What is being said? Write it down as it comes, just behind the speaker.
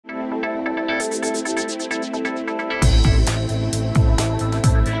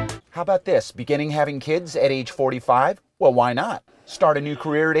How about this? Beginning having kids at age 45? Well, why not? Start a new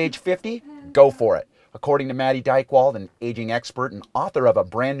career at age 50? Go for it. According to Maddy Dychtwald, an aging expert and author of a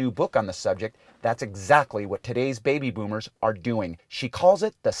brand new book on the subject, that's exactly what today's baby boomers are doing. She calls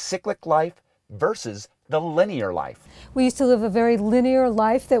it the cyclic life versus the linear life. We used to live a very linear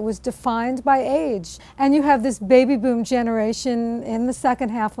life that was defined by age. And you have this baby boom generation in the second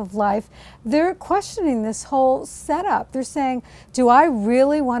half of life. They're questioning this whole setup. They're saying, do I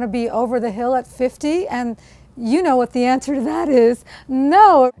really want to be over the hill at 50? And you know what the answer to that is: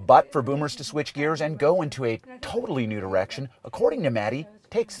 no. But for boomers to switch gears and go into a totally new direction, according to Maddy,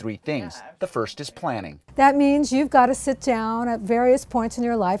 takes three things. The first is planning. That means you've got to sit down at various points in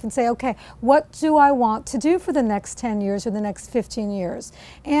your life and say, okay, what do I want to do for the next 10 years or the next 15 years?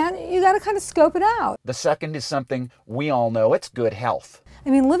 And you got to kind of scope it out. The second is something we all know. It's good health. I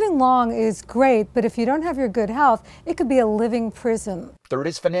mean, living long is great, but if you don't have your good health, it could be a living prison. Third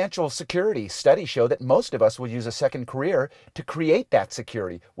is financial security. Studies show that most of us will use a second career to create that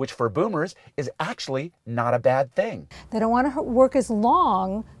security, which for boomers is actually not a bad thing. They don't want to work as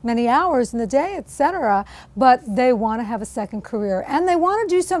long, many hours in the day, etc., but they want to have a second career, and they want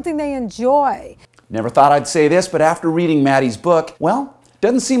to do something they enjoy. Never thought I'd say this, but after reading Maddy's book, well,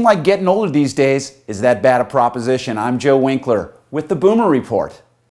 doesn't seem like getting older these days is that bad a proposition. I'm Joe Winkler with the Boomer Report.